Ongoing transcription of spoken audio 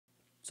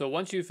So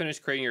once you finish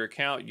creating your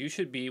account, you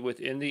should be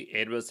within the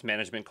AWS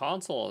Management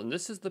Console. And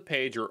this is the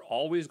page you're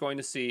always going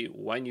to see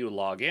when you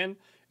log in.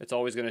 It's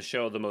always going to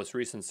show the most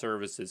recent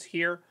services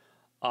here.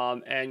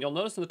 And you'll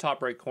notice in the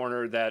top right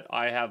corner that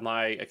I have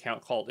my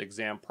account called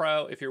Exam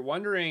Pro. If you're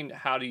wondering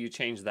how do you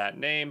change that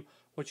name,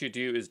 what you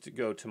do is to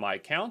go to My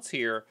Accounts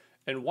here.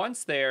 And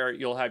once there,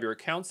 you'll have your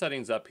account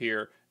settings up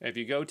here. And if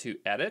you go to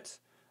Edit,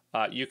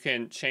 you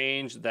can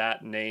change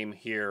that name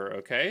here,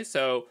 okay?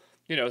 So,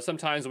 you know,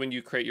 sometimes when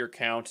you create your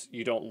account,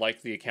 you don't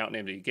like the account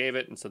name that you gave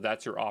it, and so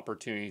that's your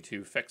opportunity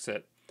to fix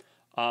it.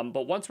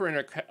 But once we're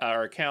in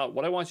our account,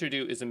 what I want you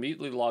to do is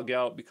immediately log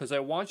out because I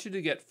want you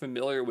to get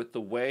familiar with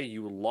the way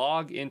you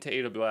log into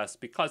AWS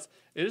because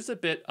it is a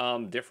bit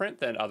different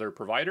than other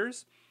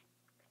providers.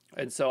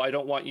 And so I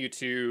don't want you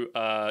to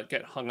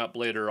get hung up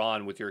later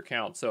on with your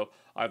account. So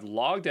I've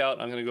logged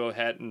out. I'm going to go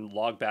ahead and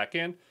log back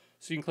in.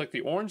 So you can click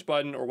the orange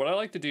button, or what I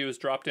like to do is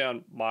drop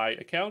down My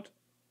Account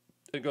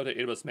and go to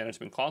AWS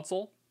Management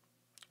Console.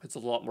 It's a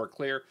lot more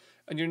clear.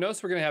 And you'll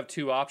notice we're going to have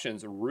two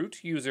options,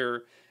 Root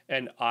User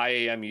and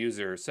IAM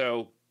User.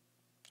 So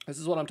this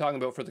is what I'm talking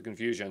about for the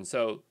confusion.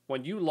 So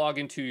when you log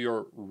into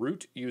your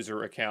root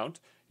user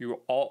account,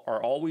 you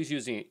are always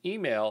using an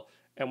email.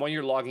 And when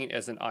you're logging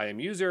as an IAM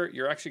user,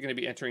 you're actually going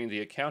to be entering the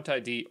account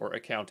ID or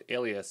account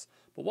alias.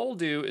 But what we'll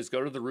do is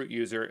go to the root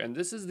user, and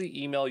this is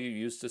the email you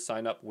use to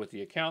sign up with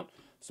the account.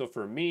 So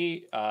for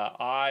me,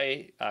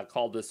 I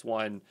called this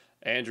one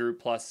Andrew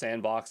plus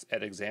sandbox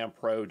at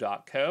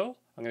exampro.co.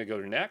 I'm going to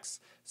go to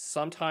next.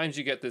 Sometimes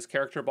you get this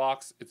character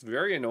box. It's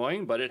very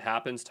annoying, but it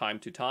happens time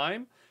to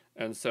time.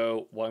 And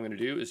so what I'm going to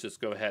do is just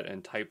go ahead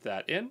and type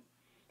that in.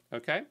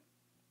 Okay.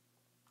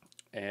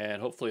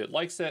 And hopefully it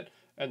likes it.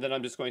 And then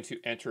I'm just going to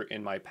enter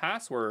in my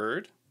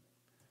password.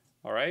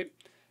 All right.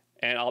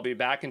 And I'll be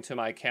back into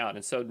my account.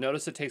 And so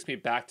notice it takes me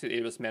back to the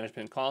AWS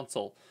Management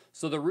Console.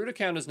 So the root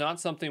account is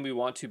not something we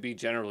want to be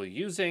generally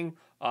using,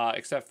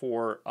 except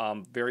for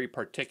very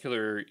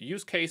particular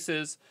use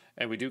cases.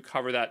 And we do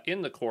cover that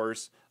in the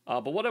course.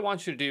 But what I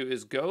want you to do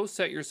is go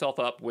set yourself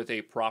up with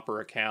a proper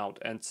account.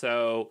 And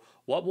so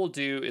what we'll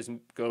do is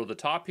go to the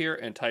top here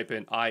and type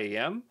in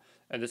IAM.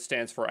 And this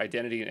stands for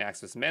Identity and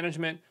Access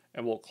Management.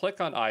 And we'll click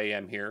on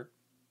IAM here.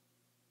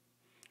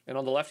 And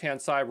on the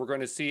left-hand side, we're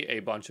going to see a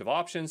bunch of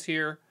options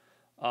here.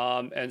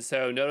 And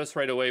so notice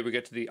right away we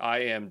get to the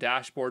IAM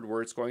dashboard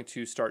where it's going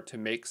to start to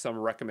make some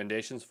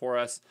recommendations for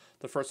us.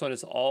 The first one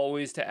is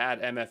always to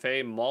add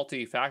MFA,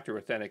 multi-factor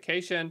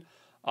authentication.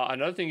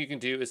 Another thing you can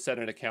do is set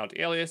an account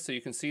alias. So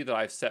you can see that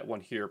I've set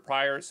one here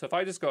prior. So if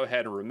I just go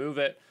ahead and remove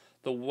it,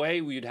 the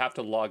way we'd have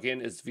to log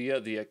in is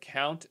via the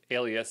account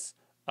alias,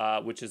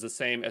 which is the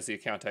same as the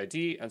account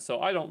ID. And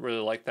so I don't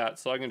really like that.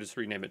 So I'm going to just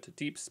rename it to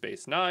Deep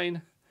Space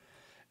 9.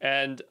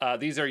 And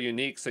these are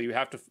unique, so you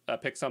have to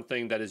pick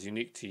something that is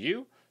unique to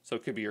you. So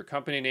it could be your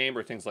company name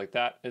or things like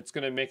that. It's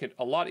going to make it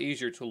a lot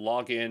easier to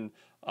log in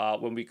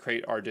when we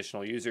create our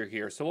additional user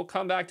here. So we'll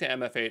come back to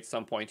MFA at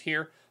some point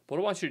here. But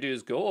what I want you to do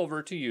is go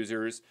over to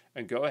users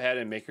and go ahead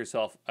and make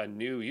yourself a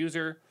new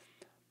user.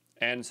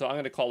 And so I'm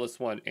going to call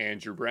this one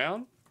Andrew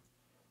Brown.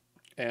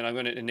 And I'm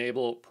going to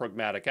enable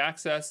pragmatic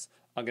access.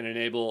 I'm going to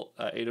enable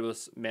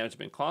AWS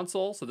Management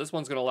Console. So this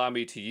one's going to allow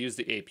me to use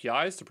the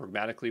APIs to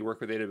pragmatically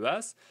work with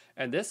AWS.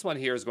 And this one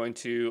here is going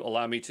to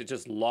allow me to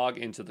just log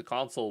into the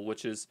console,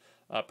 which is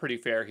pretty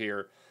fair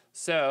here.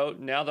 So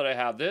now that I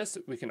have this,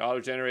 we can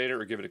auto-generate it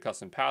or give it a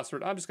custom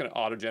password. I'm just going to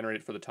auto-generate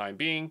it for the time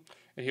being.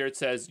 And here it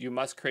says you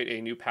must create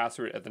a new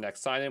password at the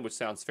next sign-in, which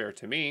sounds fair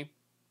to me.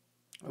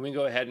 And we can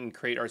go ahead and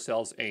create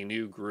ourselves a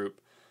new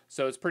group.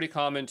 So it's pretty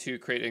common to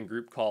create a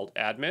group called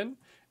admin.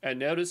 And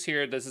notice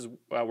here, this is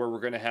where we're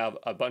going to have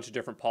a bunch of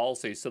different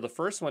policies. So the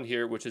first one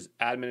here, which is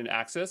admin and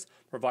access,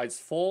 provides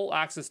full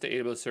access to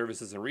AWS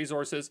services and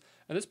resources.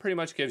 And this pretty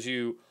much gives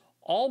you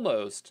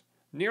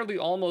nearly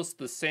almost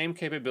the same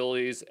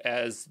capabilities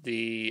as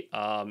the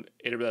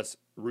AWS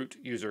root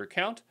user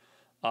account.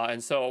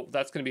 And so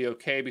that's going to be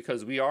okay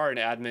because we are an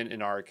admin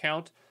in our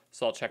account.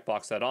 So I'll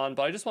checkbox that on.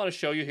 But I just want to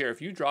show you here,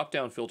 if you drop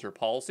down filter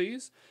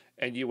policies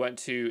and you went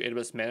to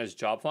AWS managed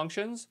job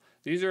functions,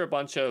 these are a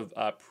bunch of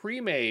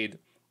pre-made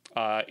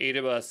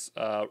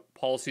AWS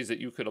policies that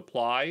you could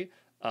apply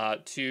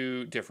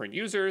to different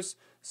users.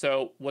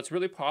 So what's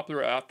really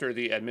popular after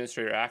the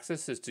administrator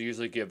access is to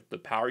usually give the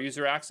power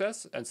user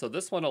access. And so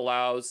this one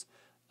allows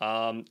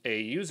a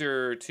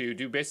user to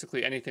do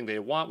basically anything they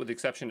want with the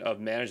exception of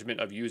management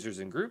of users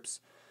and groups.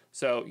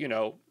 So, you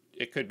know,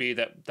 it could be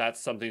that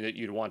that's something that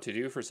you'd want to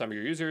do for some of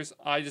your users.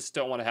 I just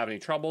don't want to have any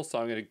trouble, so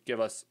I'm going to give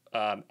us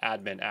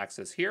admin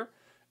access here.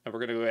 And we're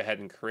going to go ahead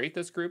and create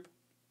this group.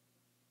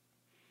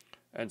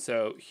 And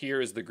so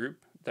here is the group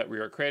that we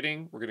are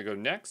creating. We're going to go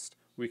next.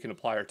 We can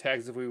apply our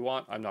tags if we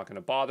want. I'm not going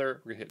to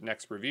bother. We're going to hit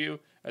next review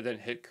and then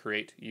hit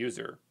create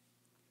user.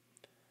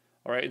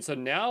 All right, and so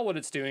now what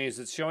it's doing is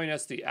it's showing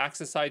us the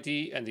access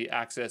ID and the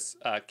access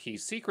key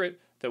secret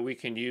that we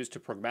can use to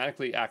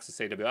pragmatically access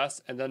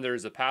AWS. And then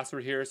there's a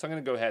password here. So I'm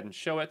going to go ahead and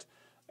show it.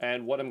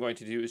 And what I'm going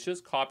to do is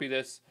just copy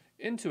this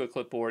into a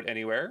clipboard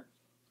anywhere.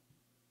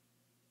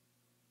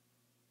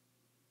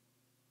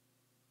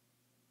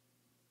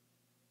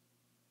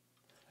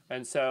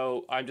 And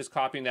so I'm just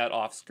copying that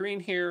off screen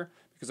here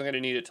because I'm going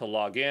to need it to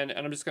log in,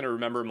 and I'm just going to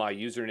remember my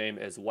username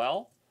as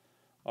well.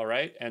 All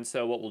right, and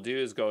so what we'll do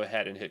is go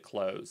ahead and hit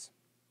close.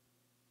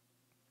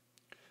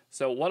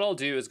 So what I'll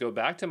do is go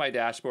back to my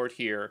dashboard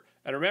here,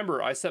 and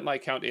remember I set my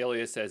account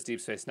alias as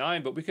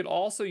deepspace9, but we could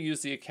also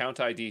use the account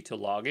ID to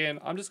log in.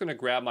 I'm just going to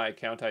grab my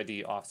account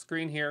ID off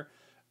screen here,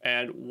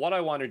 and what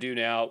I want to do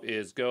now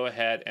is go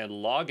ahead and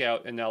log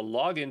out and now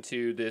log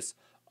into this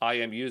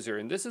IAM user,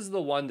 and this is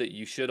the one that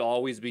you should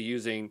always be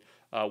using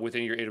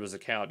within your AWS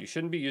account. You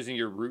shouldn't be using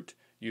your root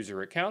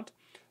user account.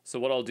 So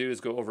what I'll do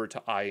is go over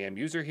to IAM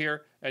User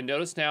here, and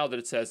notice now that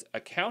it says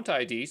account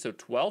ID, so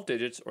 12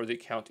 digits, or the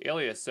account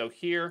alias. So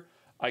here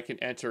I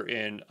can enter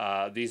in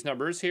these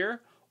numbers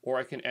here, or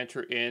I can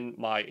enter in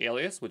my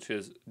alias, which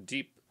is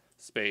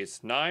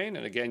deepspace9.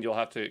 And again, you'll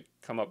have to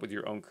come up with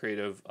your own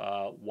creative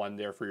one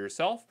there for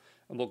yourself.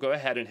 And we'll go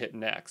ahead and hit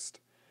next.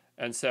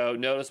 And so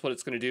notice what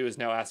it's going to do is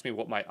now ask me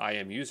what my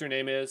IAM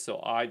username is.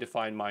 So I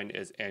define mine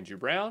as Andrew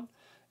Brown.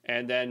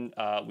 And then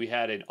we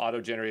had an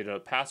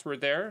auto-generated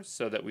password there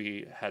so that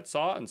we had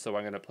saw, and so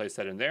I'm going to place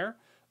that in there.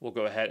 We'll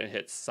go ahead and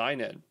hit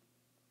sign in.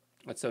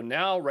 And so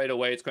now right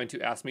away it's going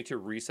to ask me to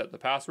reset the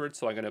password,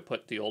 so I'm going to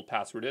put the old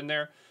password in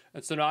there.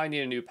 And so now I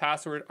need a new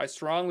password. I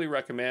strongly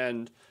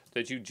recommend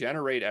that you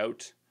generate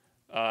out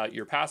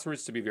your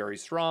passwords to be very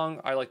strong.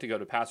 I like to go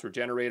to password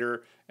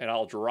generator, and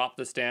I'll drop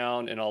this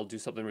down and I'll do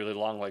something really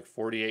long like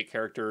 48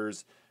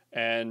 characters.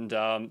 And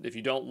if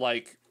you don't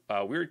like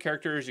weird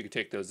characters, you can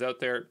take those out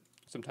there.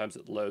 Sometimes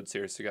it loads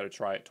here, so you got to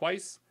try it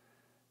twice.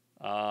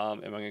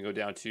 And I'm going to go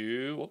down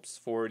to,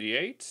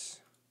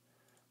 48.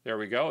 There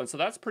we go. And so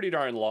that's pretty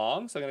darn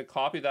long. So I'm going to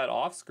copy that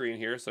off screen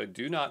here so I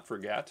do not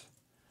forget.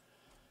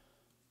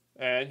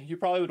 And you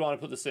probably would want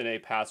to put this in a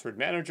password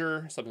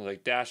manager, something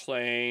like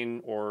Dashlane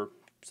or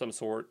some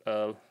sort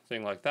of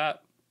thing like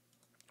that.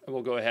 And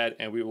we'll go ahead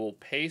and we will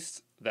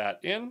paste that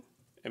in,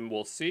 and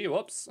we'll see.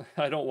 Whoops,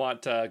 I don't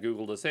want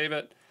Google to save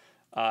it.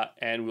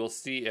 And we'll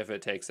see if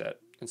it takes it.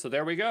 And so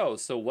there we go.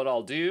 So what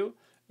I'll do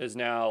is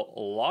now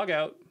log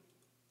out,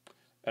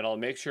 and I'll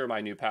make sure my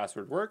new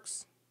password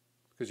works,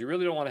 because you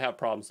really don't want to have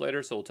problems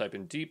later. So we'll type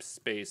in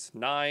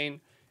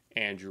deepspace9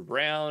 Andrew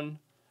Brown.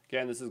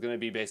 Again, this is going to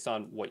be based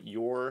on what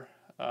you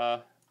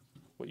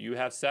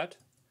have set,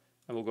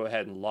 and we'll go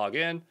ahead and log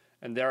in,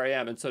 and there I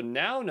am. And so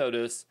now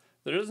notice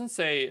that it doesn't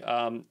say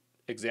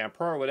Exam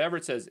Pro or whatever.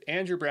 It says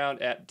Andrew Brown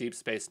at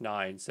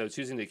deepspace9. So it's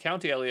using the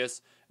account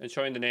alias and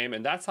showing the name,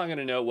 and that's how I'm going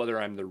to know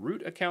whether I'm the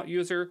root account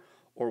user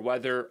or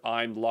whether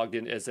I'm logged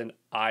in as an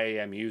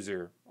IAM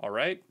user. All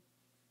right,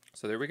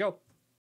 so there we go.